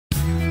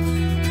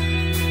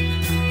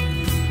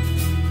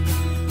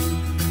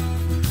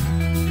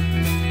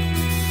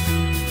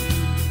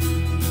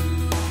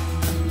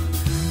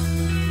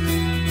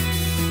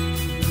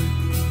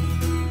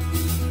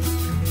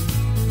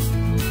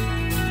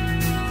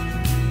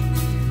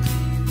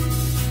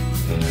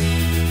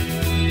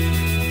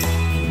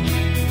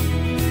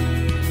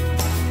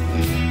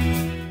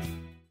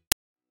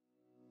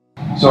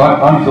So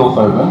I'm Phil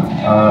Thoburn.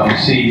 I'm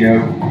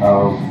CEO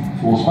of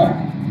Forsspac.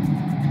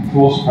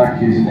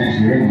 Forsspac is an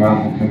engineering and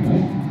management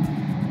company.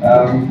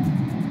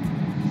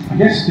 I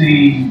guess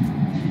the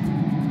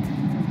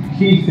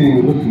key thing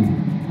we're looking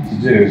to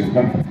do as a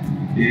company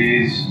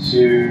is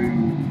to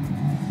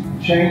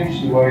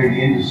change the way the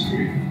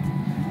industry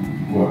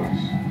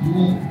works.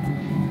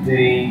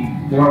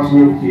 There are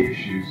some real key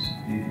issues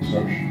in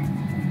construction,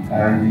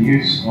 and the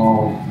use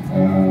of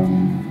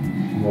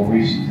more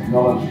recent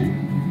technology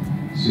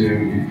to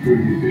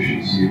improve the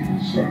efficiency of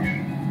construction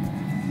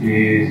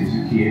is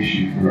a key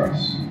issue for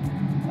us.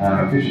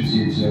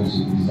 Efficiency in terms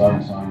of the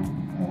design time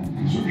and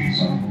construction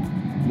cycle,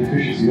 and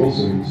efficiency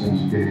also in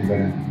terms of getting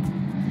better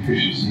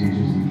efficiency in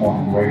terms of the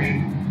configuration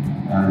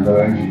and low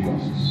energy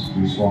costs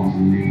to respond to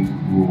the need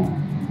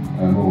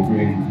for more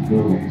green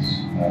buildings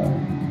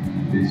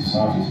in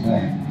society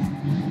today.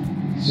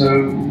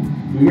 So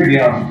we really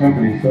are, as a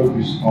company,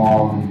 focused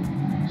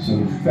on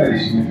some fairly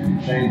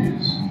significant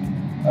changes.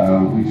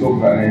 We talk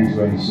about an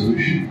end-to-end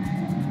solution,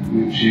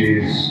 which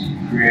is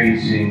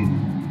creating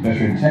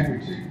better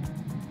integrity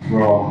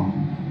from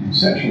the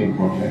inception of a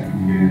project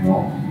and getting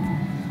involved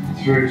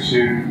through to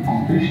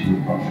completion of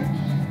the project.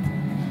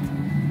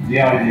 The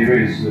idea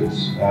is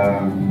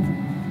that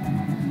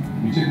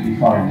we typically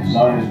find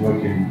designers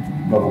working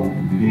bubble at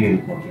the beginning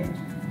of the project,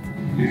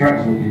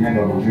 contractors working their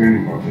bubble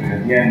during the project, and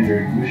at the end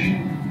during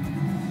commissioning.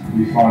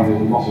 We find there's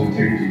a lot of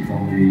integrity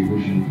from the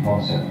original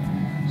concept.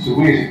 So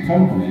we as a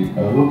company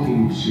are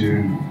looking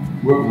to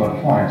work with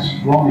our clients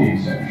from the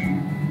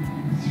inception,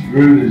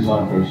 through the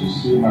design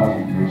process, through the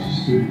management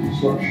process, through the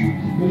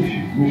construction,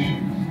 completion,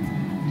 commissioning,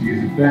 to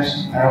give the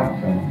best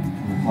outcome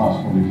from the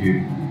client's point of view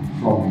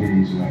from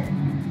beginning to end.